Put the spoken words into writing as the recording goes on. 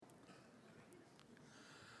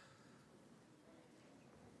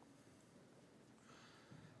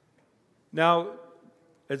Now,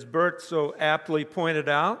 as Bert so aptly pointed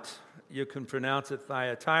out, you can pronounce it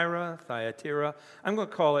Thyatira, Thyatira. I'm going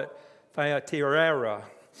to call it Thyatira.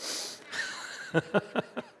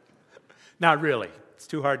 Not really. It's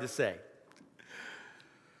too hard to say.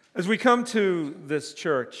 As we come to this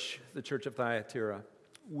church, the Church of Thyatira,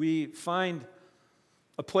 we find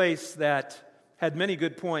a place that had many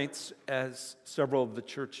good points, as several of the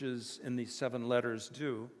churches in these 7 letters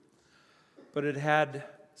do, but it had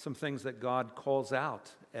some things that God calls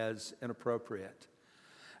out as inappropriate.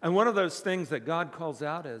 And one of those things that God calls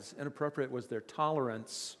out as inappropriate was their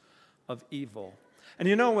tolerance of evil. And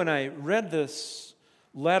you know, when I read this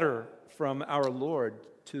letter from our Lord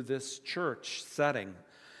to this church setting,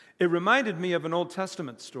 it reminded me of an Old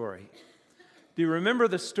Testament story. Do you remember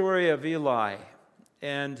the story of Eli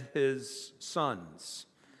and his sons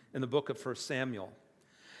in the book of 1 Samuel?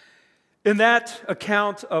 In that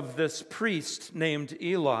account of this priest named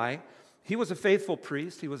Eli, he was a faithful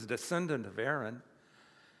priest. He was a descendant of Aaron,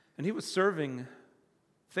 and he was serving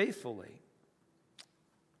faithfully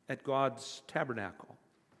at God's tabernacle.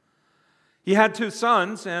 He had 2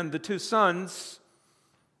 sons, and the 2 sons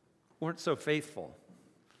weren't so faithful.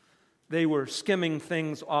 They were skimming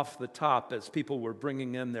things off the top as people were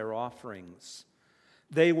bringing in their offerings.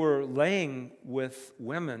 They were laying with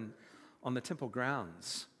women on the temple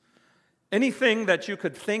grounds. Anything that you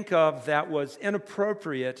could think of that was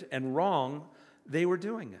inappropriate and wrong, they were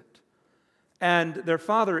doing it. And their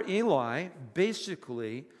father Eli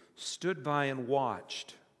basically stood by and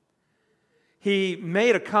watched. He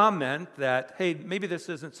made a comment that, hey, maybe this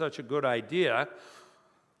isn't such a good idea,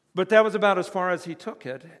 but that was about as far as he took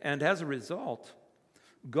it. And as a result,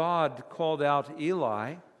 God called out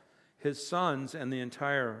Eli, his sons, and the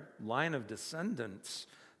entire line of descendants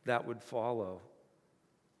that would follow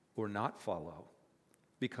or not follow,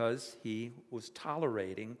 because he was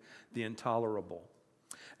tolerating the intolerable.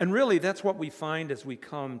 And really, that's what we find as we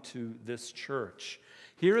come to this church.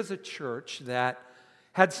 Here is a church that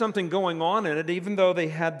had something going on in it. Even though they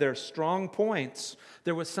had their strong points,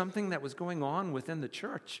 there was something that was going on within the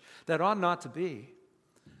church that ought not to be.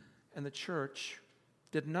 And the church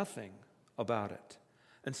did nothing about it.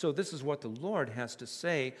 And so this is what the Lord has to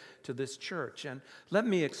say to this church. And let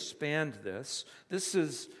me expand this. This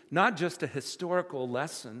is not just a historical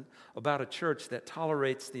lesson about a church that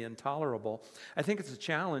tolerates the intolerable. I think it's a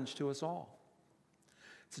challenge to us all.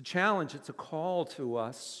 It's a challenge, it's a call to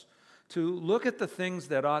us to look at the things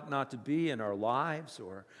that ought not to be in our lives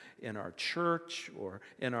or in our church or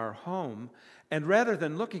in our home. And rather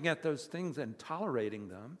than looking at those things and tolerating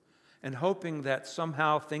them, and hoping that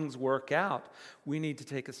somehow things work out, we need to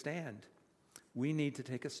take a stand. We need to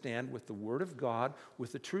take a stand with the Word of God,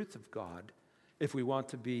 with the truth of God, if we want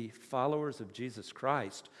to be followers of Jesus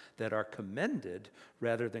Christ that are commended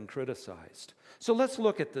rather than criticized. So let's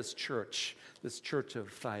look at this church of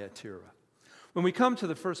Thyatira. When we come to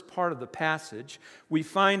the first part of the passage, we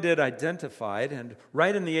find it identified, and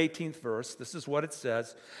right in the 18th verse, this is what it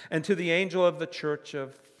says, "And to the angel of the church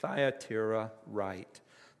of Thyatira write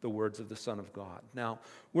the words of the Son of God." Now,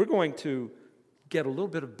 we're going to get a little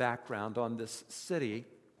bit of background on this city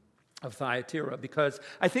of Thyatira because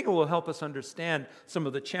I think it will help us understand some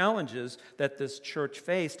of the challenges that this church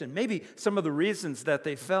faced and maybe some of the reasons that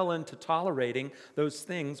they fell into tolerating those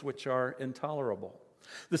things which are intolerable.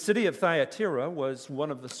 The city of Thyatira was one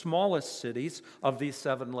of the smallest cities of these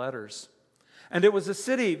 7 letters. And it was a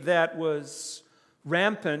city that was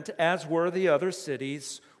rampant, as were the other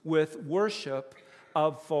cities, with worship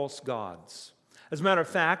of false gods. As a matter of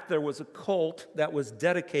fact, there was a cult that was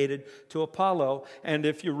dedicated to Apollo, and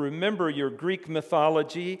if you remember your Greek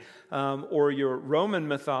mythology or your Roman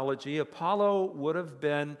mythology, Apollo would have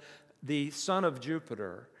been the son of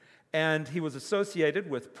Jupiter, and he was associated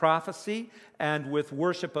with prophecy and with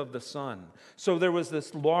worship of the sun. So there was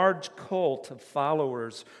this large cult of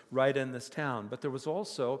followers right in this town, but there was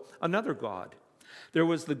also another god. There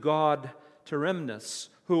was the god Terimnus,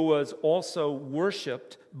 who was also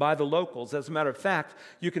worshipped by the locals. As a matter of fact,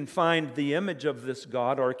 you can find the image of this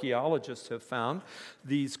god, archaeologists have found,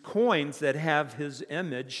 these coins that have his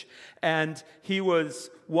image, and he was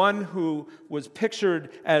one who was pictured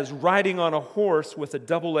as riding on a horse with a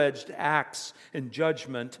double-edged axe in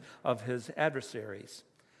judgment of his adversaries.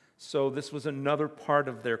 So this was another part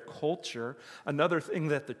of their culture, another thing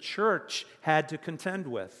that the church had to contend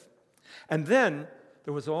with. And then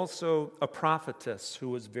there was also a prophetess who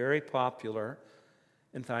was very popular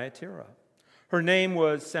in Thyatira. Her name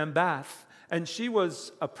was Sambath, and she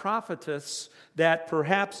was a prophetess that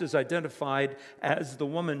perhaps is identified as the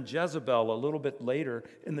woman Jezebel a little bit later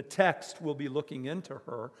in the text. We'll be looking into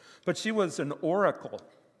her. But she was an oracle.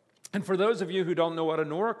 And for those of you who don't know what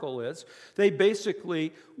an oracle is, they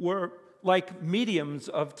basically were like mediums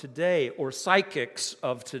of today or psychics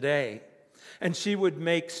of today. And she would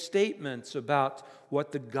make statements about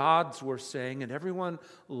what the gods were saying, and everyone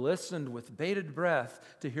listened with bated breath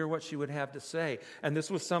to hear what she would have to say. And this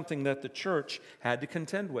was something that the church had to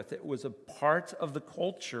contend with. It was a part of the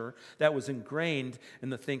culture that was ingrained in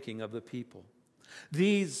the thinking of the people.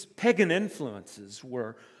 These pagan influences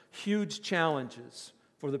were huge challenges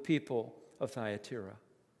for the people of Thyatira.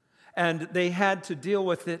 And they had to deal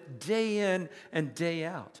with it day in and day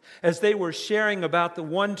out as they were sharing about the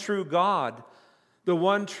one true God, the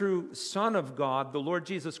one true Son of God, the Lord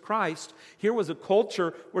Jesus Christ. Here was a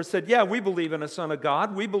culture where it said, yeah, we believe in a Son of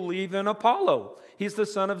God. We believe in Apollo. He's the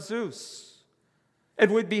son of Zeus.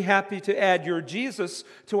 And we'd be happy to add your Jesus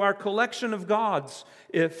to our collection of gods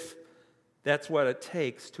if that's what it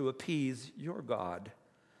takes to appease your God.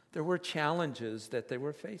 There were challenges that they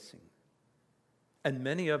were facing. And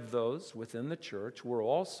many of those within the church were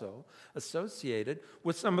also associated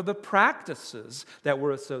with some of the practices that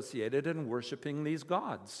were associated in worshiping these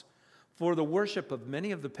gods. For the worship of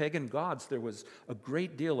many of the pagan gods, there was a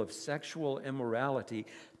great deal of sexual immorality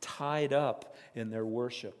tied up in their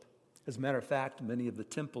worship. As a matter of fact, many of the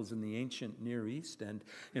temples in the ancient Near East and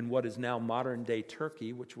in what is now modern-day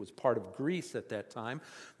Turkey, which was part of Greece at that time,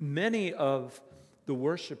 many of the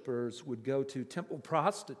worshipers would go to temple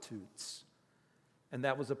prostitutes. And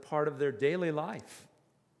that was a part of their daily life.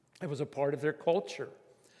 It was a part of their culture.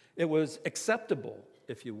 It was acceptable,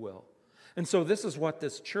 if you will. And so this is what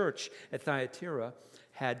this church at Thyatira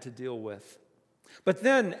had to deal with. But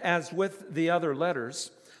then, as with the other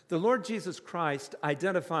letters, the Lord Jesus Christ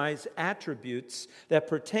identifies attributes that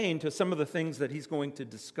pertain to some of the things that he's going to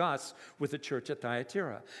discuss with the church at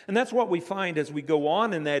Thyatira. And that's what we find as we go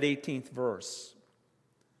on in that 18th verse.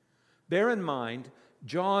 Bear in mind,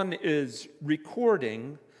 John is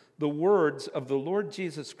recording the words of the Lord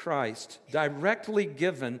Jesus Christ directly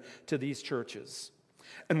given to these churches.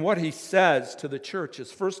 And what he says to the church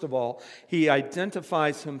is, first of all, he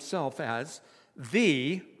identifies himself as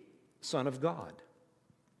the Son of God.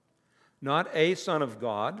 Not a Son of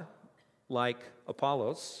God, like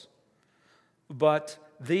Apollos, but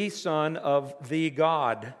the Son of the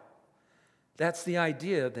God. That's the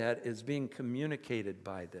idea that is being communicated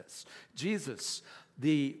by this. Jesus,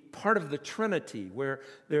 the part of the Trinity where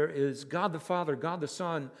there is God the Father, God the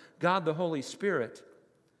Son, God the Holy Spirit,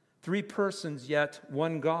 three persons yet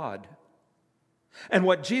one God. And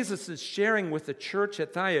what Jesus is sharing with the church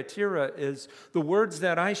at Thyatira is the words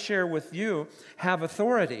that I share with you have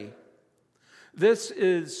authority. This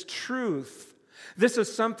is truth. This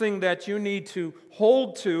is something that you need to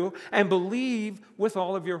hold to and believe with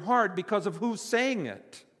all of your heart because of who's saying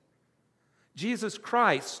it. Jesus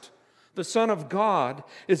Christ, the Son of God,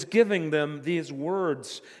 is giving them these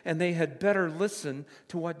words, and they had better listen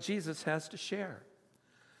to what Jesus has to share.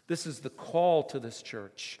 This is the call to this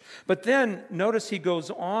church. But then notice he goes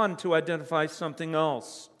on to identify something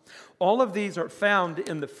else. All of these are found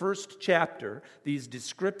in the first chapter, these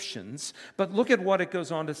descriptions, but look at what it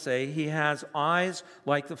goes on to say. He has eyes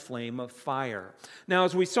like the flame of fire. Now,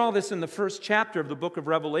 as we saw this in the first chapter of the book of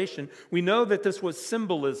Revelation, we know that this was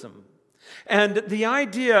symbolism. And the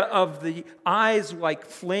idea of the eyes like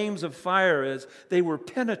flames of fire is they were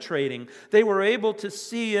penetrating. They were able to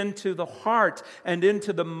see into the heart and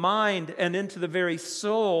into the mind and into the very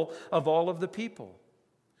soul of all of the people.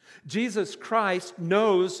 Jesus Christ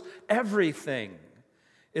knows everything,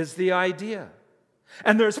 is the idea.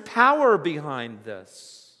 And there's power behind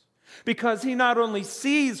this because he not only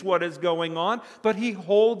sees what is going on, but he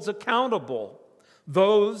holds accountable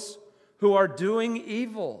those who are doing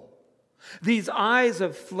evil. These eyes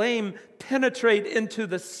of flame penetrate into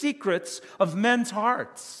the secrets of men's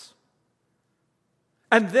hearts.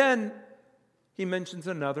 And then he mentions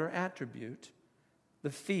another attribute,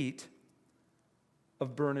 the feet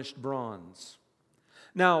of burnished bronze.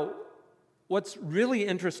 Now, what's really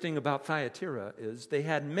interesting about Thyatira is they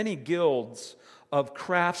had many guilds of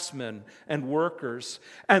craftsmen and workers,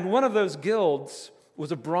 and one of those guilds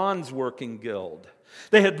was a bronze working guild.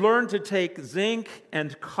 They had learned to take zinc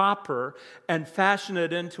and copper and fashion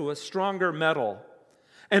it into a stronger metal.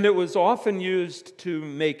 And it was often used to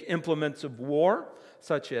make implements of war,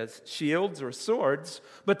 such as shields or swords,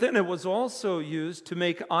 but then it was also used to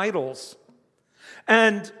make idols.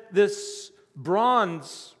 And this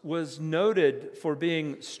bronze was noted for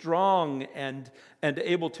being strong and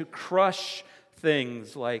able to crush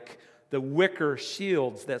things like the wicker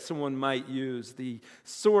shields that someone might use. The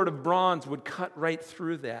sword of bronze would cut right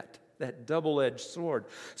through that. that double-edged sword.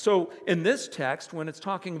 So in this text, when it's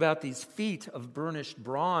talking about these feet of burnished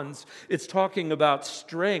bronze, it's talking about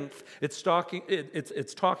strength, it's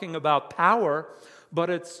talking about power, but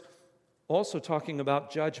it's also talking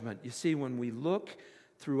about judgment. You see, when we look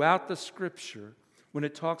throughout the Scripture, when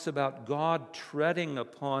it talks about God treading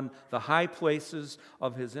upon the high places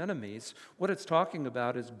of his enemies, what it's talking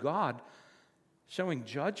about is God showing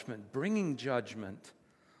judgment, bringing judgment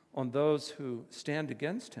on those who stand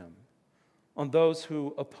against him, on those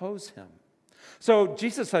who oppose him. So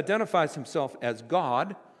Jesus identifies himself as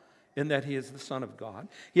God, in that he is the Son of God.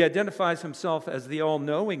 He identifies himself as the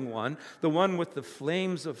all-knowing one, the one with the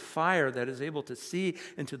flames of fire that is able to see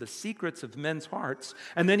into the secrets of men's hearts.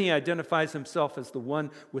 And then he identifies himself as the one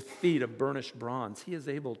with feet of burnished bronze. He is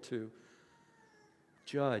able to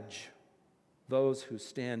judge those who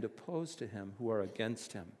stand opposed to him, who are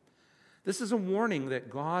against him. This is a warning that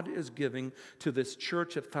God is giving to this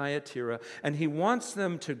church of Thyatira, and he wants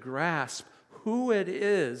them to grasp who it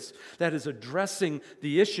is that is addressing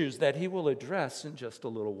the issues that he will address in just a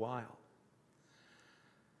little while.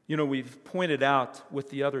 You know, we've pointed out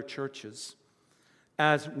with the other churches,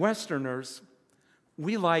 as Westerners,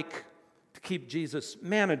 we like to keep Jesus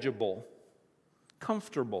manageable,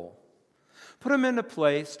 comfortable. Put him in a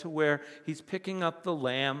place to where he's picking up the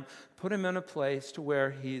lamb. Put him in a place to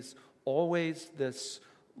where he's always this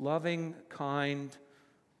loving, kind,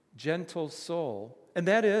 gentle soul. And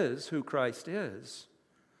that is who Christ is.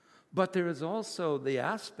 But there is also the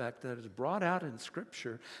aspect that is brought out in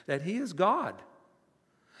Scripture that he is God.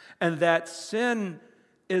 And that sin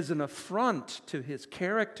is an affront to his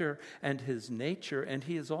character and his nature, and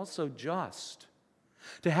he is also just.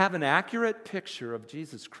 To have an accurate picture of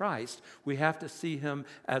Jesus Christ, we have to see him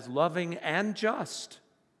as loving and just.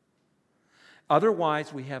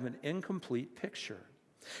 Otherwise, we have an incomplete picture.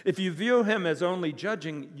 If you view him as only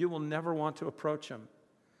judging, you will never want to approach him.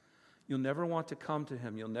 You'll never want to come to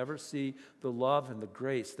him. You'll never see the love and the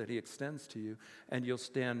grace that he extends to you, and you'll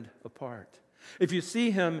stand apart. If you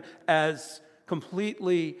see him as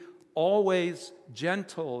completely always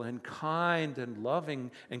gentle and kind and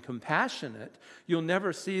loving and compassionate, you'll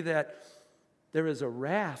never see that there is a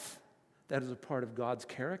wrath that is a part of God's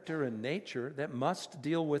character and nature that must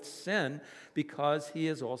deal with sin because he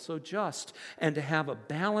is also just. And to have a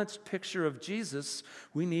balanced picture of Jesus,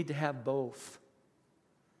 we need to have both.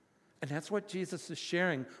 And that's what Jesus is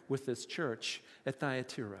sharing with this church at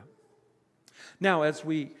Thyatira. Now, as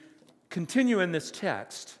we continue in this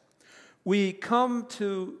text, we come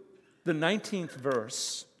to the 19th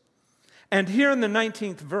verse. And here in the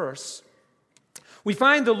 19th verse, we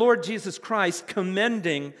find the Lord Jesus Christ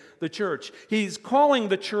commending the church. He's calling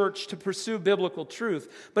the church to pursue biblical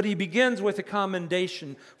truth, but he begins with a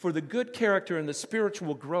commendation for the good character and the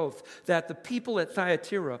spiritual growth that the people at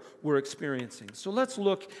Thyatira were experiencing. So let's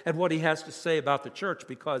look at what he has to say about the church,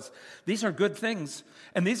 because these are good things,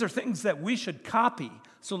 and these are things that we should copy.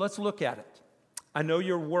 So let's look at it. I know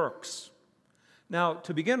your works. Now,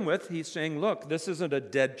 to begin with, he's saying, look, this isn't a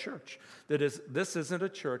dead church. This isn't a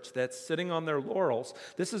church that's sitting on their laurels.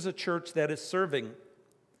 This is a church that is serving.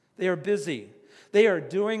 They are busy. They are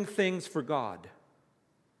doing things for God.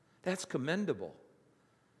 That's commendable.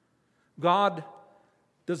 God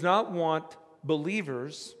does not want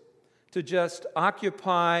believers to just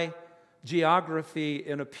occupy geography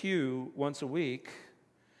in a pew once a week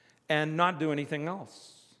and not do anything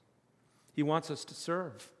else. He wants us to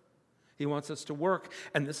serve. He wants us to work,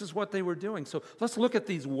 and this is what they were doing. So let's look at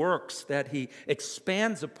these works that he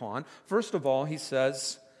expands upon. First of all, he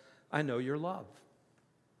says, I know your love.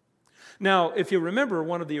 Now, if you remember,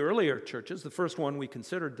 one of the earlier churches, the first one we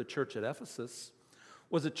considered, the church at Ephesus,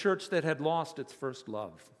 was a church that had lost its first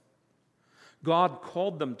love. God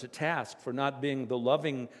called them to task for not being the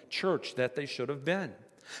loving church that they should have been.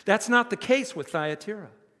 That's not the case with Thyatira.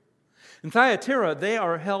 In Thyatira, they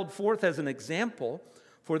are held forth as an example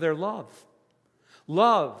for their love.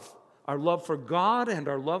 Love, our love for God and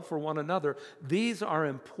our love for one another, these are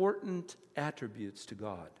important attributes to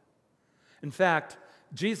God. In fact,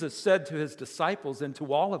 Jesus said to his disciples and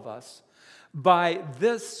to all of us, by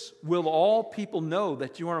this will all people know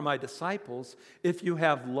that you are my disciples if you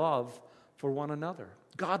have love for one another.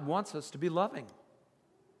 God wants us to be loving.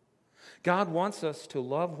 God wants us to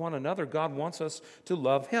love one another. God wants us to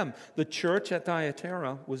love him. The church at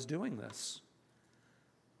Thyatira was doing this.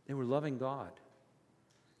 They were loving God.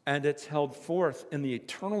 And it's held forth in the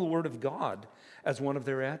eternal Word of God as one of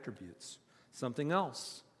their attributes. Something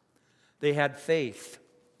else. They had faith.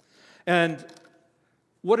 And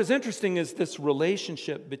what is interesting is this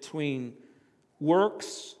relationship between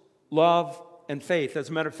works, love, and faith. As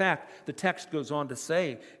a matter of fact, the text goes on to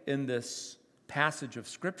say in this passage of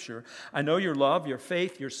Scripture, I know your love, your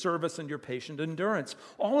faith, your service, and your patient endurance.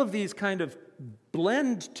 All of these kind of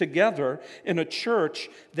blend together in a church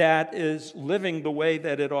that is living the way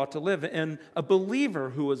that it ought to live, and a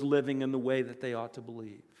believer who is living in the way that they ought to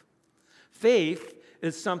believe. Faith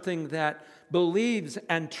is something that believes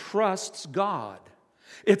and trusts God.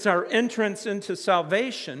 It's our entrance into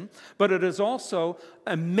salvation, but it is also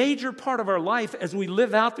a major part of our life as we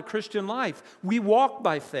live out the Christian life. We walk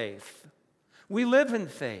by faith. We live in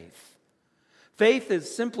faith. Faith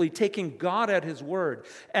is simply taking God at His word.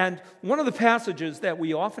 And one of the passages that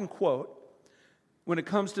we often quote when it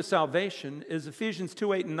comes to salvation is Ephesians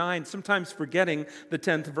 2, 8, and 9, sometimes forgetting the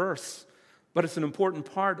 10th verse. But it's an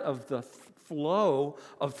important part of the flow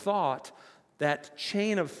of thought, that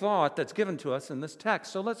chain of thought that's given to us in this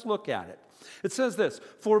text. So let's look at it. It says this,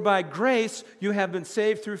 "For by grace you have been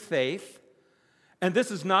saved through faith, and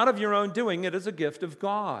this is not of your own doing, it is a gift of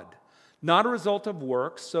God, not a result of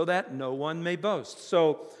works, so that no one may boast."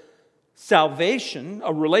 So salvation,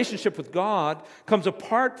 a relationship with God, comes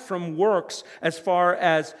apart from works as far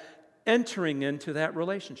as entering into that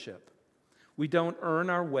relationship. We don't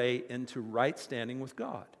earn our way into right standing with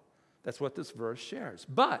God. That's what this verse shares.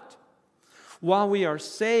 But while we are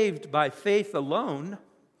saved by faith alone,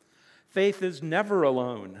 faith is never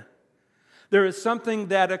alone. There is something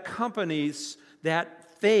that accompanies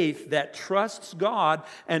that faith that trusts God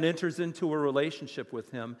and enters into a relationship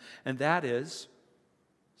with Him, and that is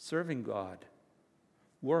serving God.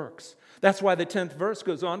 Works. That's why the 10th verse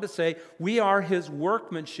goes on to say, we are His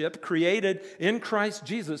workmanship, created in Christ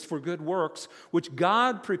Jesus for good works, which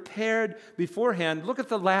God prepared beforehand. Look at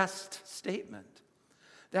the last statement,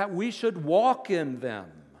 that we should walk in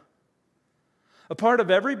them. A part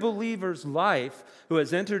of every believer's life who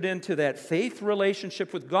has entered into that faith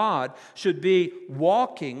relationship with God should be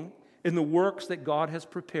walking in the works that God has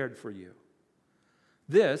prepared for you.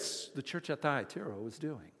 This, the church at Thyatira was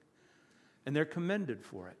doing, and they're commended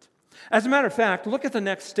for it. As a matter of fact, look at the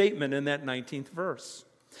next statement in that 19th verse.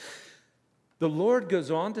 The Lord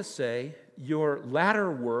goes on to say, your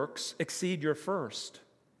latter works exceed your first.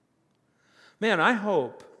 Man, I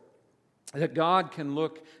hope that God can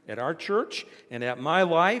look at our church and at my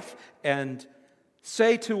life and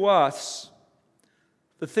say to us,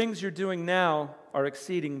 the things you're doing now are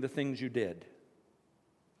exceeding the things you did.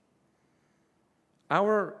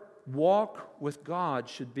 Our walk with God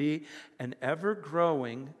should be an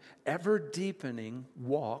ever-growing, ever-deepening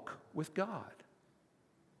walk with God.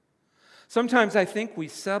 Sometimes I think we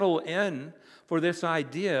settle in for this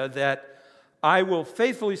idea that I will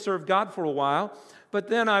faithfully serve God for a while, but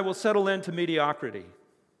then I will settle into mediocrity.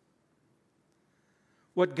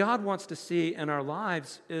 What God wants to see in our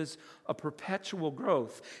lives is a perpetual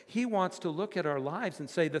growth. He wants to look at our lives and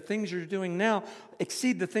say, the things you're doing now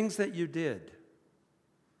exceed the things that you did.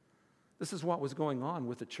 This is what was going on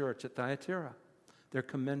with the church at Thyatira. They're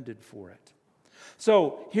commended for it.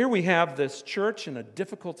 So here we have this church in a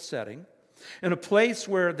difficult setting, in a place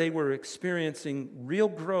where they were experiencing real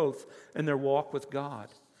growth in their walk with God.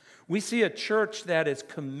 We see a church that is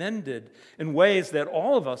commended in ways that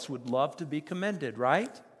all of us would love to be commended,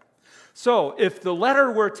 right? So if the letter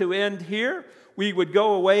were to end here, we would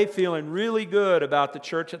go away feeling really good about the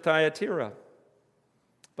church at Thyatira.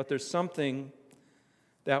 But there's something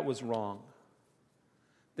that was wrong.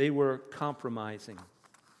 They were compromising,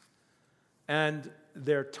 and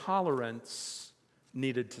their tolerance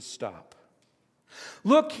needed to stop.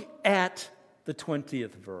 Look at the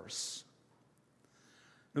 20th verse.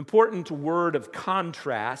 An important word of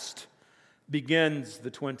contrast begins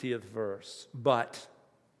the 20th verse, but.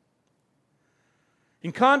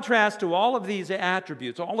 In contrast to all of these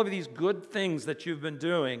attributes, all of these good things that you've been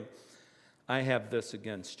doing, I have this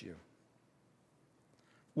against you.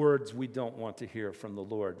 Words we don't want to hear from the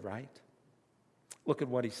Lord, right? Look at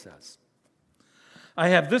what He says. I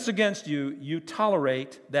have this against you, you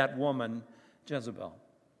tolerate that woman, Jezebel.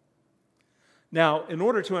 Now, in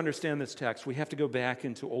order to understand this text, we have to go back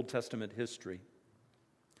into Old Testament history.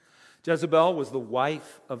 Jezebel was the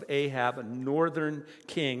wife of Ahab, a northern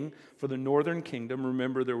king for the northern kingdom.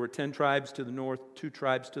 Remember, there were 10 tribes to the north, 2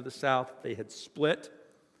 tribes to the south. They had split.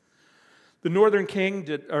 The northern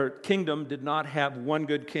kingdom did not have one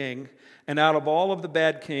good king, and out of all of the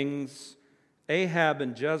bad kings, Ahab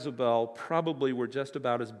and Jezebel probably were just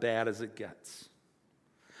about as bad as it gets.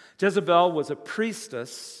 Jezebel was a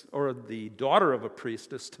priestess, or the daughter of a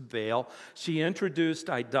priestess to Baal. She introduced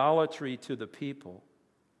idolatry to the people.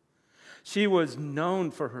 She was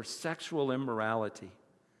known for her sexual immorality.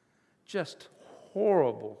 Just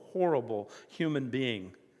horrible, horrible human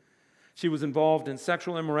being. She was involved in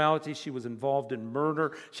sexual immorality. She was involved in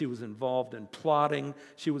murder. She was involved in plotting.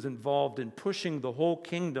 She was involved in pushing the whole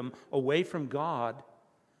kingdom away from God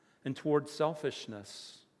and towards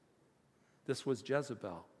selfishness. This was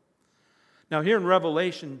Jezebel. Now, here in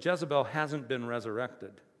Revelation, Jezebel hasn't been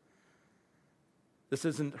resurrected. This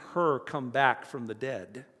isn't her come back from the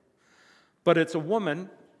dead. But it's a woman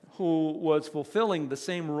who was fulfilling the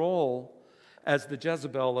same role as the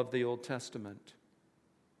Jezebel of the Old Testament.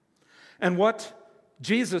 And what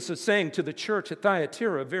Jesus is saying to the church at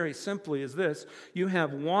Thyatira very simply is this: you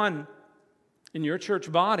have one in your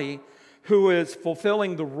church body who is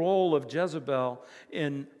fulfilling the role of Jezebel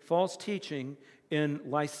in false teaching, in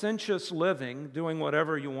licentious living, doing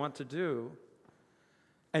whatever you want to do,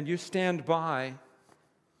 and you stand by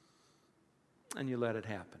and you let it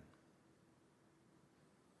happen.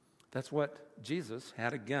 That's what Jesus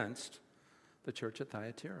had against the church at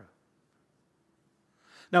Thyatira.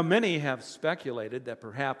 Now, many have speculated that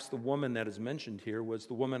perhaps the woman that is mentioned here was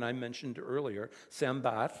the woman I mentioned earlier,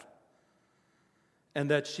 Sambath, and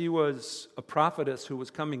that she was a prophetess who was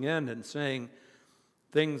coming in and saying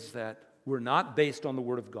things that were not based on the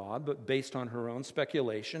Word of God, but based on her own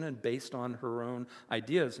speculation and based on her own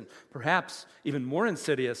ideas. And perhaps even more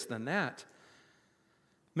insidious than that,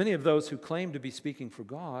 many of those who claim to be speaking for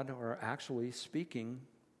God are actually speaking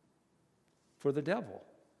for the devil.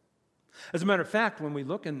 As a matter of fact, when we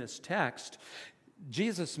look in this text,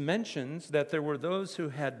 Jesus mentions that there were those who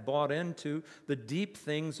had bought into the deep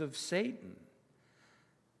things of Satan.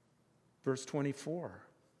 Verse 24.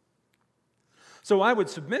 So I would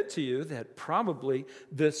submit to you that probably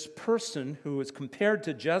this person who is compared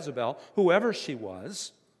to Jezebel, whoever she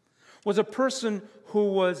was a person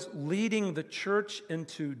who was leading the church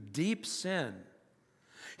into deep sin.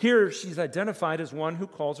 Here she's identified as one who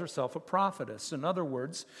calls herself a prophetess. In other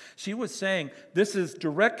words, she was saying, this is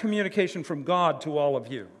direct communication from God to all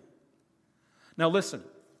of you. Now listen,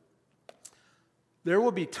 there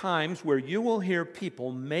will be times where you will hear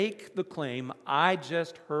people make the claim, I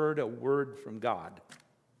just heard a word from God.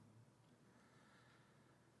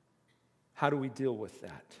 How do we deal with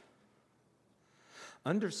that?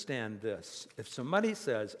 Understand this. If somebody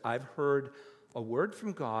says, I've heard a word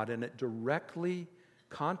from God and it directly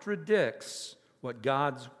contradicts what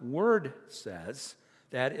God's word says,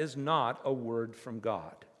 that is not a word from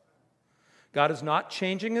God. God is not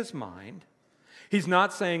changing his mind. He's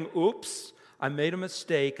not saying, oops, I made a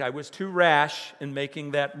mistake. I was too rash in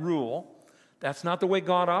making that rule. That's not the way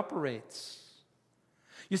God operates.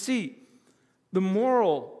 You see, the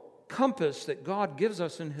moral compass that God gives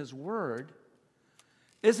us in his word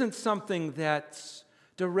isn't something that's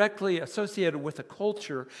directly associated with a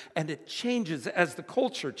culture, and it changes as the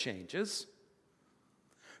culture changes.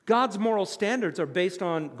 God's moral standards are based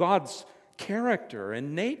on God's character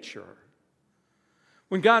and nature.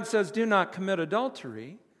 When God says, do not commit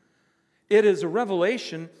adultery, it is a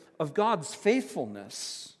revelation of God's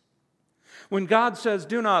faithfulness. When God says,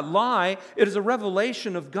 do not lie, it is a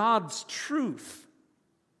revelation of God's truth.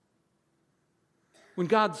 When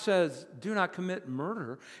God says, do not commit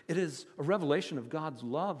murder, it is a revelation of God's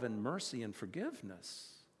love and mercy and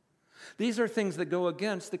forgiveness. These are things that go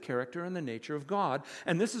against the character and the nature of God.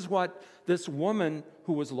 And this is what this woman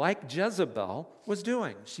who was like Jezebel was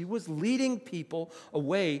doing. She was leading people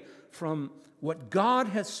away from what God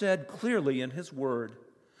has said clearly in his word.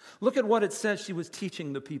 Look at what it says she was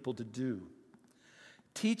teaching the people to do.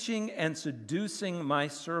 Teaching and seducing my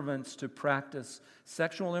servants to practice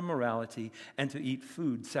sexual immorality and to eat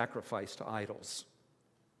food sacrificed to idols.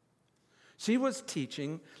 She was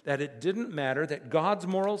teaching that it didn't matter, that God's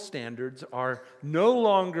moral standards are no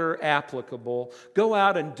longer applicable. Go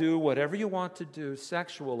out and do whatever you want to do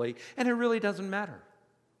sexually, and it really doesn't matter.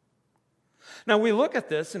 Now we look at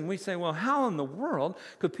this and we say, well, how in the world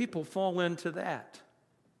could people fall into that?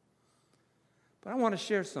 But I want to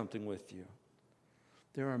share something with you.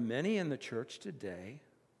 There are many in the church today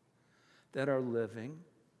that are living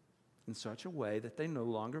in such a way that they no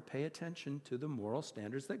longer pay attention to the moral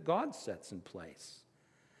standards that God sets in place.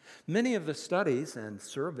 Many of the studies and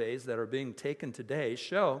surveys that are being taken today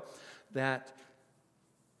show that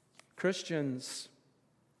Christians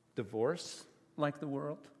divorce like the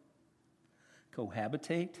world,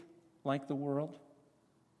 cohabitate like the world,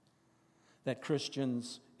 that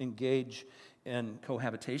Christians engage in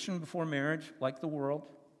cohabitation before marriage like the world.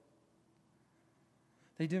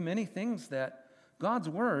 They do many things that God's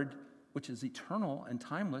word, which is eternal and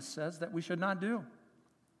timeless, says that we should not do.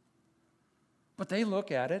 But they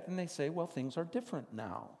look at it and they say, well, things are different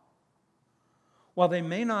now. While they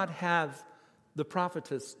may not have the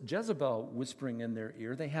prophetess Jezebel whispering in their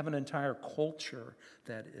ear. They have an entire culture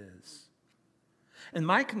that is. And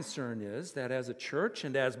my concern is that as a church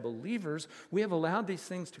and as believers, we have allowed these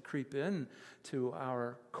things to creep in to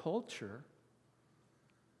our culture.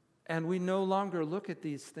 And we no longer look at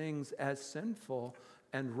these things as sinful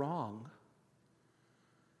and wrong.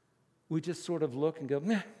 We just sort of look and go,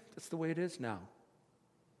 nah, that's the way it is now.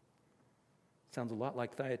 Sounds a lot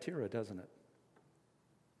like Thyatira, doesn't it?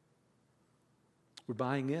 We're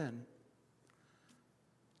buying in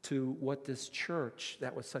to what this church,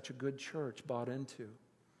 that was such a good church, bought into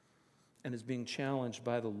and is being challenged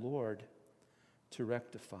by the Lord to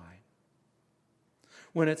rectify.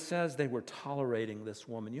 When it says they were tolerating this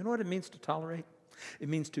woman, you know what it means to tolerate? It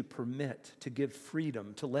means to permit, to give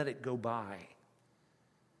freedom, to let it go by.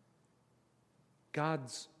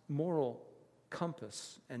 God's moral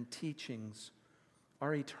compass and teachings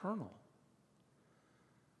are eternal,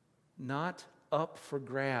 not up for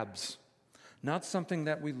grabs, not something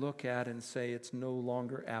that we look at and say it's no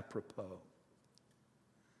longer apropos.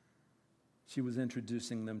 She was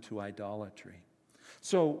introducing them to idolatry.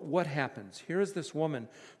 So what happens? Here is this woman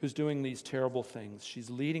who's doing these terrible things. She's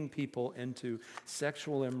leading people into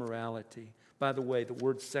sexual immorality. By the way, the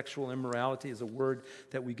word sexual immorality is a word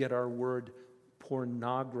that we get our word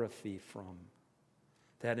pornography from.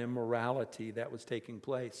 That immorality that was taking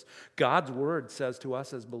place. God's word says to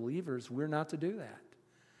us as believers, we're not to do that.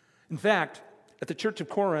 In fact, at the church of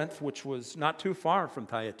Corinth, which was not too far from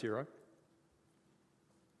Thyatira,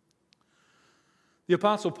 the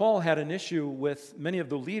Apostle Paul had an issue with many of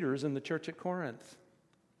the leaders in the church at Corinth.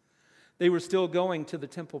 They were still going to the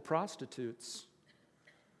temple prostitutes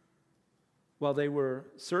while they were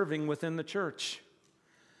serving within the church.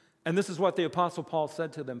 And this is what the Apostle Paul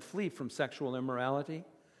said to them: flee from sexual immorality.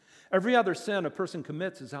 Every other sin a person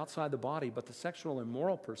commits is outside the body, but the sexual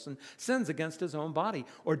immoral person sins against his own body.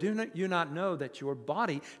 Or do you not know that your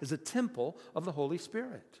body is a temple of the Holy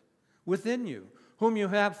Spirit within you, whom you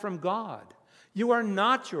have from God? You are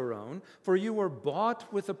not your own, for you were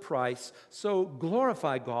bought with a price, so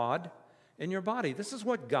glorify God in your body. This is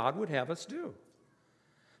what God would have us do.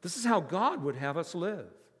 This is how God would have us live.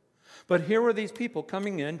 But here were these people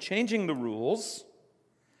coming in, changing the rules,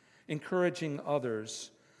 encouraging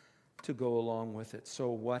others to go along with it. So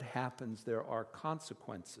what happens? There are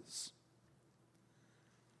consequences.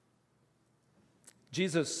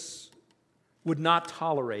 Jesus would not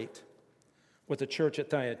tolerate what the church at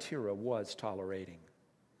Thyatira was tolerating.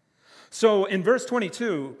 So in verse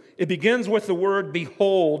 22, it begins with the word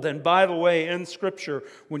behold. And by the way, in Scripture,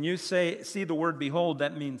 when you see the word behold,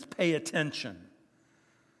 that means pay attention.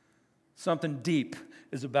 Something deep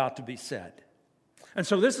is about to be said. And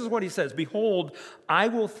so this is what he says: behold, I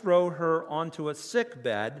will throw her onto a sick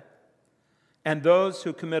bed, and those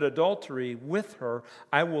who commit adultery with her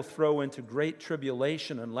I will throw into great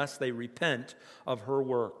tribulation unless they repent of her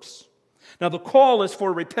works. Now the call is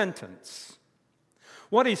for repentance.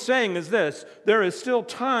 What he's saying is this: there is still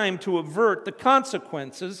time to avert the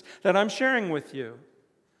consequences that I'm sharing with you.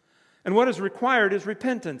 And what is required is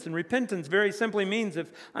repentance. And repentance very simply means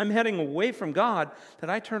if I'm heading away from God, that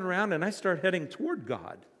I turn around and I start heading toward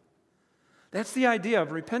God. That's the idea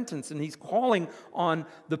of repentance. And he's calling on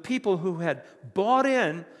the people who had bought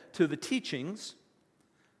in to the teachings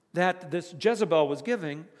that this Jezebel was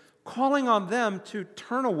giving, calling on them to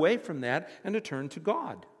turn away from that and to turn to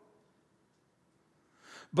God.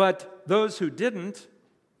 But those who didn't,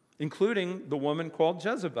 including the woman called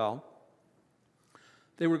Jezebel,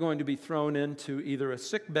 they were going to be thrown into either a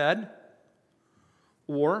sick bed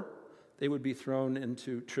or they would be thrown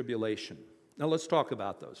into tribulation. Now let's talk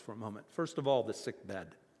about those for a moment. First of all, the sick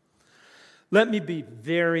bed. Let me be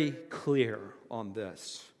very clear on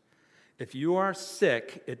this. If you are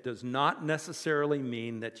sick, it does not necessarily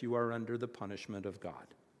mean that you are under the punishment of God.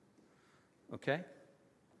 Okay?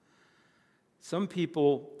 Some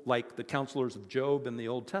people, like the counselors of Job in the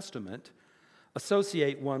Old Testament,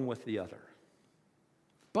 associate one with the other.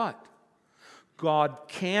 But God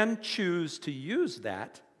can choose to use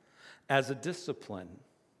that as a discipline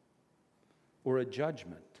or a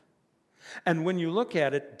judgment. And when you look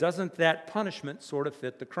at it, doesn't that punishment sort of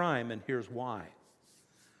fit the crime? And here's why.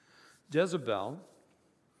 Jezebel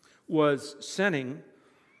was sinning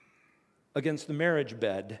against the marriage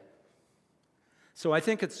bed. So I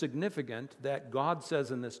think it's significant that God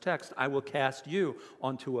says in this text, I will cast you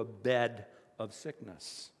onto a bed of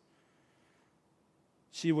sickness.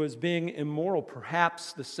 She was being immoral.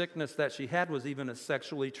 Perhaps the sickness that she had was even a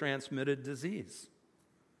sexually transmitted disease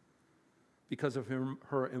because of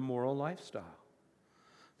her immoral lifestyle.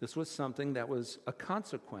 This was something that was a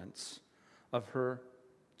consequence of her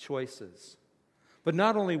choices. But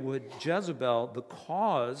not only would Jezebel, the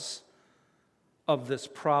cause of this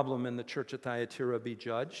problem in the church at Thyatira, be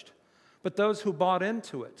judged, but those who bought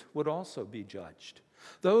into it would also be judged.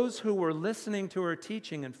 Those who were listening to her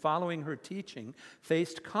teaching and following her teaching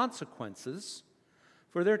faced consequences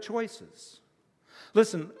for their choices.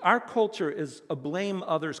 Listen, our culture is a blame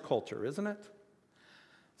others culture, isn't it?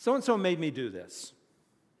 So-and-so made me do this.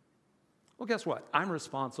 Well, guess what? I'm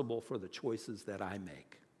responsible for the choices that I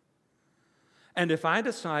make. And if I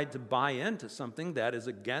decide to buy into something that is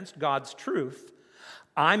against God's truth,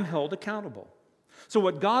 I'm held accountable. So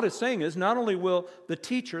what God is saying is, not only will the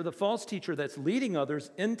teacher, the false teacher that's leading others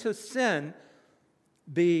into sin,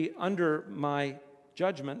 be under my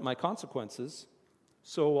judgment, my consequences,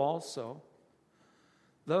 so also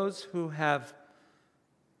those who have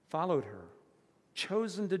followed her,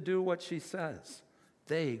 chosen to do what she says,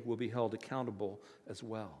 they will be held accountable as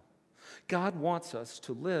well. God wants us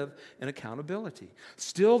to live in accountability.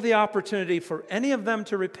 Still the opportunity for any of them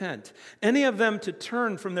to repent, any of them to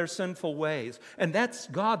turn from their sinful ways. And that's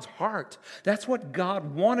God's heart. That's what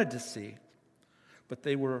God wanted to see. But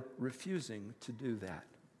they were refusing to do that.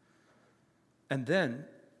 And then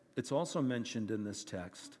it's also mentioned in this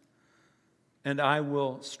text, and I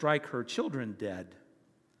will strike her children dead,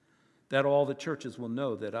 that all the churches will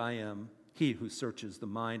know that I am He who searches the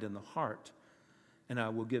mind and the heart, and I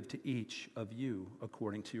will give to each of you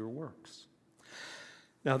according to your works.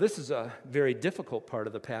 Now, this is a very difficult part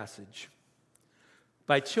of the passage.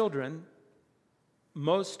 By children,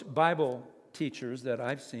 most Bible teachers that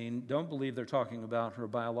I've seen don't believe they're talking about her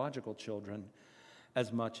biological children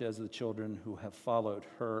as much as the children who have followed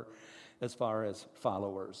her as far as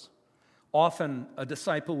followers. Often, a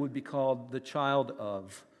disciple would be called the child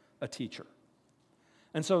of a teacher.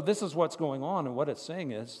 And so this is what's going on, and what it's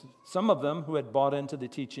saying is some of them who had bought into the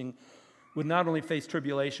teaching would not only face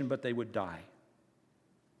tribulation, but they would die.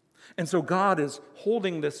 And so God is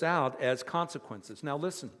holding this out as consequences. Now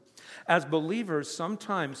listen, as believers,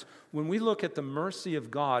 sometimes when we look at the mercy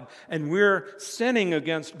of God and we're sinning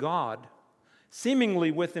against God,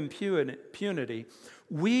 seemingly with impunity,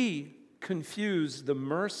 we confuse the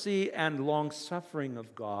mercy and long-suffering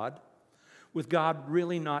of God with God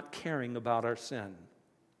really not caring about our sin.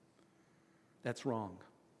 That's wrong.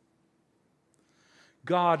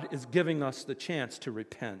 God is giving us the chance to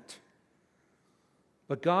repent.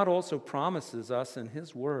 But God also promises us in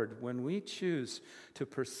His Word, when we choose to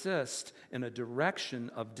persist in a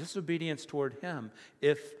direction of disobedience toward Him,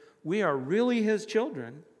 if we are really His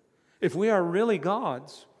children, if we are really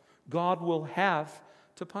God's, God will have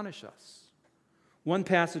to punish us. One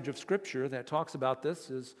passage of Scripture that talks about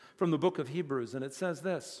this is from the book of Hebrews, and it says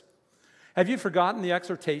this: "Have you forgotten the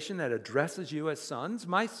exhortation that addresses you as sons?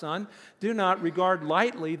 My son, do not regard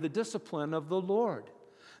lightly the discipline of the Lord,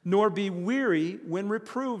 nor be weary when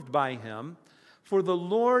reproved by Him. For the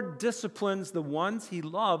Lord disciplines the ones He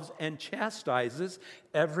loves and chastises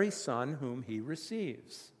every son whom He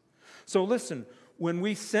receives." So listen, when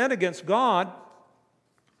we sin against God,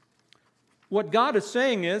 what God is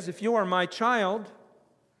saying is, if you are my child,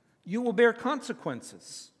 you will bear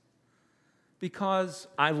consequences because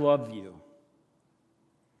I love you.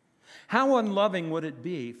 How unloving would it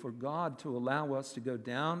be for God to allow us to go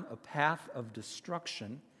down a path of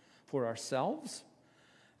destruction for ourselves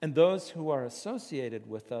and those who are associated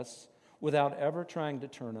with us without ever trying to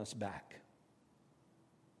turn us back?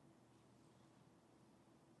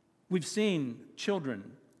 We've seen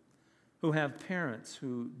children who have parents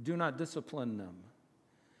who do not discipline them.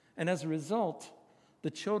 And as a result,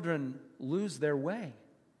 the children lose their way.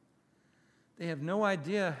 They have no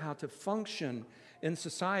idea how to function in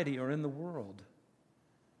society or in the world.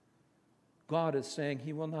 God is saying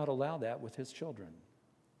He will not allow that with His children.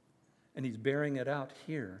 And He's bearing it out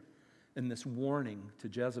here in this warning to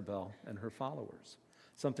Jezebel and her followers.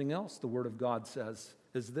 Something else the Word of God says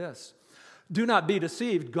is this: "Do not be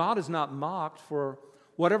deceived. God is not mocked, for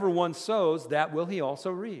whatever one sows, that will he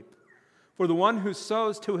also reap. For the one who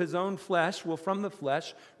sows to his own flesh will from the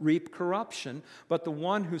flesh reap corruption, but the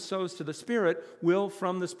one who sows to the Spirit will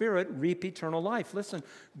from the Spirit reap eternal life." Listen,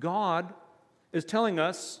 God is telling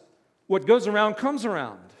us what goes around comes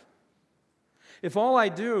around. If all I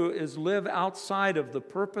do is live outside of the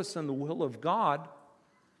purpose and the will of God,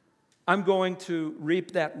 I'm going to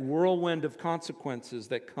reap that whirlwind of consequences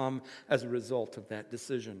that come as a result of that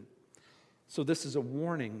decision. So this is a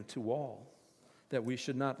warning to all that we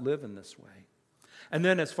should not live in this way. And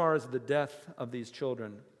then as far as the death of these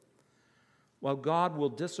children, while God will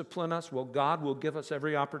discipline us, while God will give us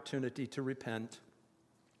every opportunity to repent,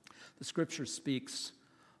 the Scripture speaks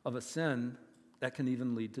of a sin that can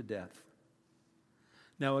even lead to death.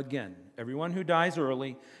 Now again, everyone who dies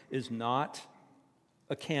early is not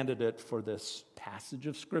a candidate for this passage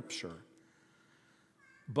of Scripture.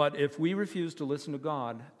 But if we refuse to listen to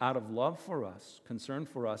God out of love for us, concern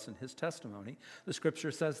for us, and His testimony, the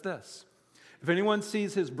Scripture says this: if anyone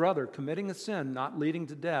sees his brother committing a sin not leading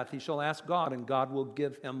to death, he shall ask God, and God will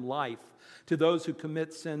give him life. To those who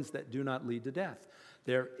commit sins that do not lead to death,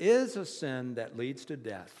 there is a sin that leads to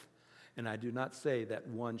death, and I do not say that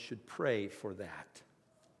one should pray for that.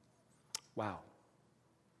 Wow.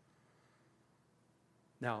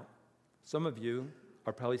 Now, some of you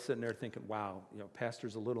are probably sitting there thinking, wow,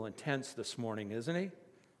 Pastor's a little intense this morning, isn't he?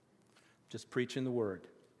 Just preaching the word.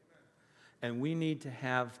 And we need to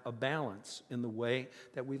have a balance in the way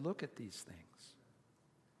that we look at these things.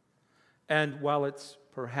 And while it's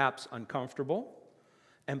perhaps uncomfortable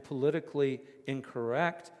and politically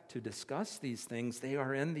incorrect to discuss these things, they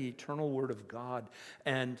are in the eternal Word of God.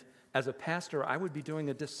 And as a pastor, I would be doing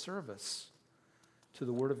a disservice to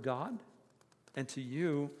the Word of God and to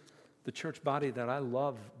you, the church body that I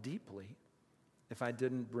love deeply, if I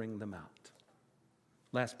didn't bring them out.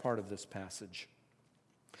 Last part of this passage.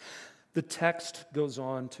 The text goes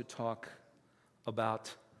on to talk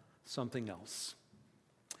about something else.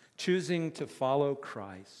 Choosing to follow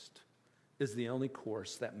Christ is the only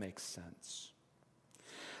course that makes sense.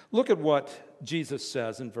 Look at what Jesus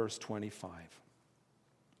says in verse 25.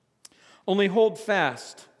 Only hold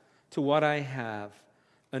fast to what I have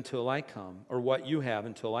until I come, or what you have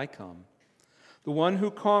until I come. The one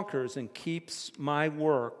who conquers and keeps my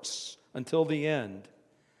works until the end,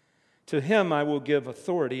 to him I will give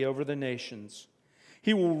authority over the nations.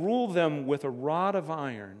 He will rule them with a rod of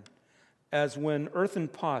iron, as when earthen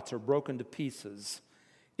pots are broken to pieces,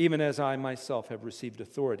 even as I myself have received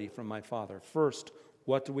authority from my Father. First,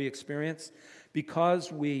 what do we experience?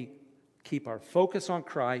 Because we keep our focus on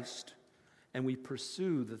Christ and we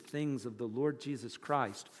pursue the things of the Lord Jesus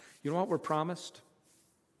Christ, you know what we're promised?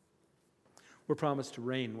 We're promised to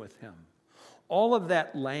reign with Him. All of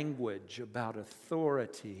that language about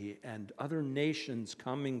authority and other nations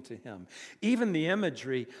coming to Him, even the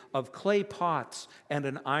imagery of clay pots and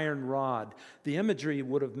an iron rod, the imagery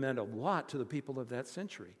would have meant a lot to the people of that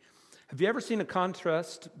century. Have you ever seen a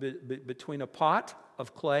contrast between a pot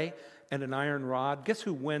of clay and an iron rod? Guess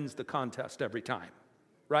who wins the contest every time,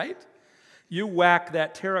 right? You whack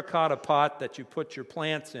that terracotta pot that you put your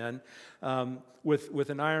plants in with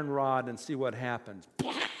an iron rod and see what happens.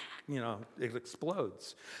 It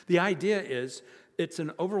explodes. The idea is it's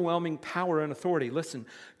an overwhelming power and authority. Listen,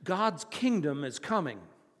 God's kingdom is coming.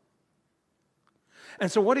 And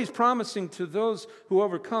so what He's promising to those who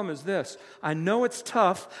overcome is this: I know it's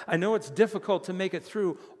tough, I know it's difficult to make it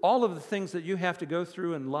through all of the things that you have to go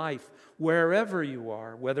through in life, wherever you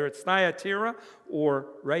are, whether it's Thyatira or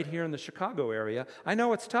right here in the Chicago area. I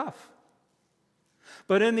know it's tough.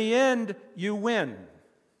 But in the end, you win.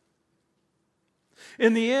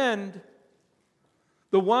 In the end,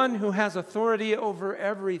 the one who has authority over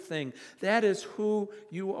everything, that is who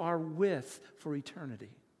you are with for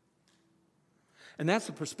eternity. And that's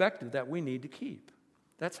the perspective that we need to keep.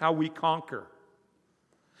 That's how we conquer.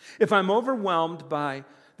 If I'm overwhelmed by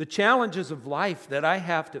the challenges of life that I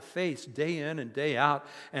have to face day in and day out,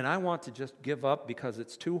 and I want to just give up because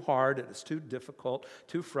it's too hard, it's too difficult,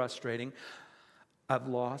 too frustrating, I've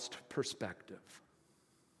lost perspective.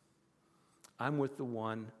 I'm with the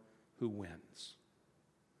one who wins.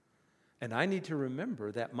 And I need to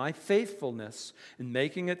remember that my faithfulness in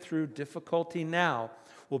making it through difficulty now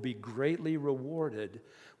will be greatly rewarded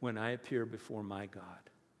when I appear before my God.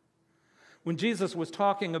 When Jesus was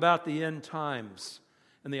talking about the end times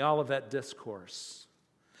in the Olivet Discourse,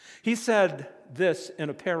 He said this in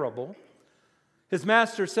a parable. His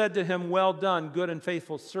master said to him, "Well done, good and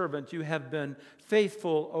faithful servant. You have been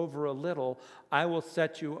faithful over a little. I will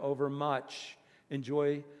set you over much.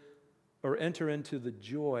 Enjoy or enter into the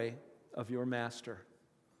joy of your master."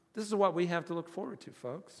 This is what we have to look forward to,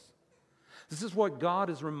 folks. This is what God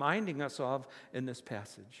is reminding us of in this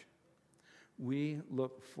passage. We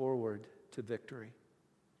look forward to victory.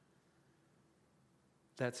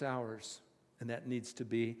 That's ours, and that needs to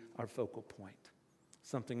be our focal point.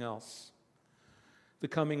 Something else. The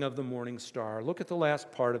coming of the morning star. Look at the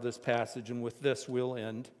last part of this passage, and with this we'll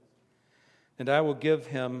end. And I will give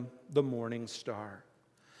him the morning star.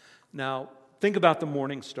 Now, think about the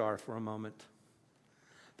morning star for a moment.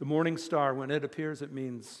 The morning star, when it appears, it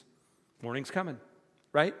means morning's coming,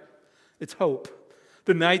 right? It's hope.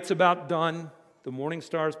 The night's about done. The morning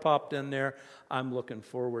star's popped in there. I'm looking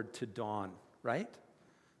forward to dawn, right?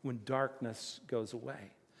 When darkness goes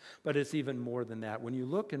away. But it's even more than that. When you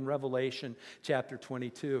look in Revelation chapter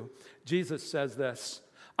 22, Jesus says this: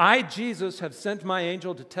 I, Jesus, have sent my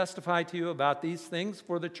angel to testify to you about these things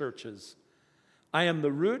for the churches. I am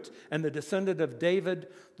the root and the descendant of David,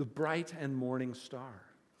 the bright and morning star.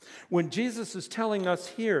 When Jesus is telling us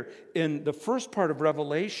here in the first part of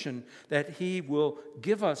Revelation that he will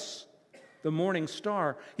give us the morning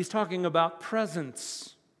star, he's talking about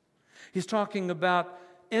presence. He's talking about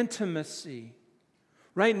intimacy.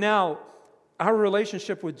 Right now, our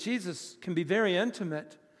relationship with Jesus can be very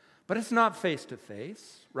intimate, but it's not face to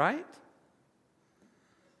face, right?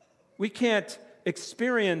 We can't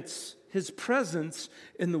experience his presence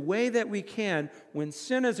in the way that we can when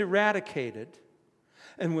sin is eradicated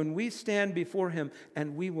and when we stand before him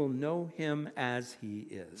and we will know him as he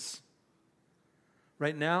is.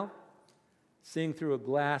 Right now, seeing through a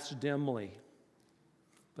glass dimly,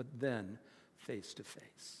 but then face to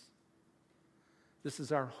face. This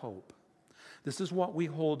is our hope. This is what we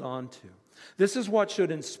hold on to. This is what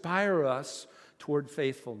should inspire us toward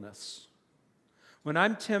faithfulness. When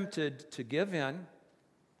I'm tempted to give in,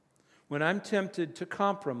 when I'm tempted to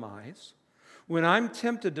compromise, when I'm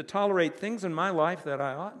tempted to tolerate things in my life that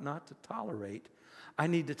I ought not to tolerate, I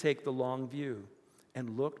need to take the long view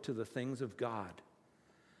and look to the things of God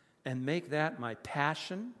and make that my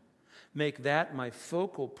passion, make that my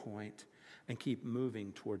focal point, and keep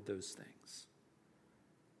moving toward those things.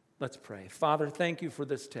 Let's pray. Father, thank you for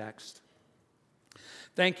this text.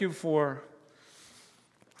 Thank you for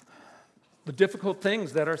the difficult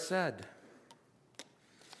things that are said.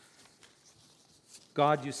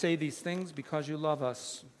 God, you say these things because you love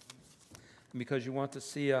us and because you want to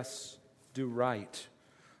see us do right,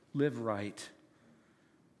 live right,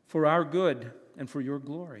 for our good and for your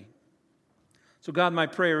glory. So God, my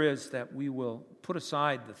prayer is that we will put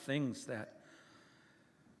aside the things that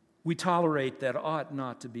we tolerate that ought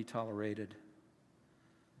not to be tolerated,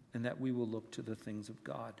 and that we will look to the things of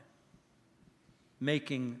God,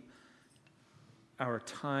 making our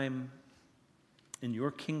time in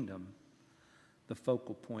your kingdom the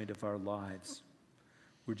focal point of our lives.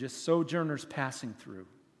 We're just sojourners passing through.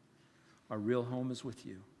 Our real home is with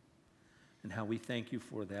you, and how we thank you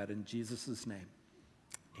for that. In Jesus' name,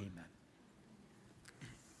 amen.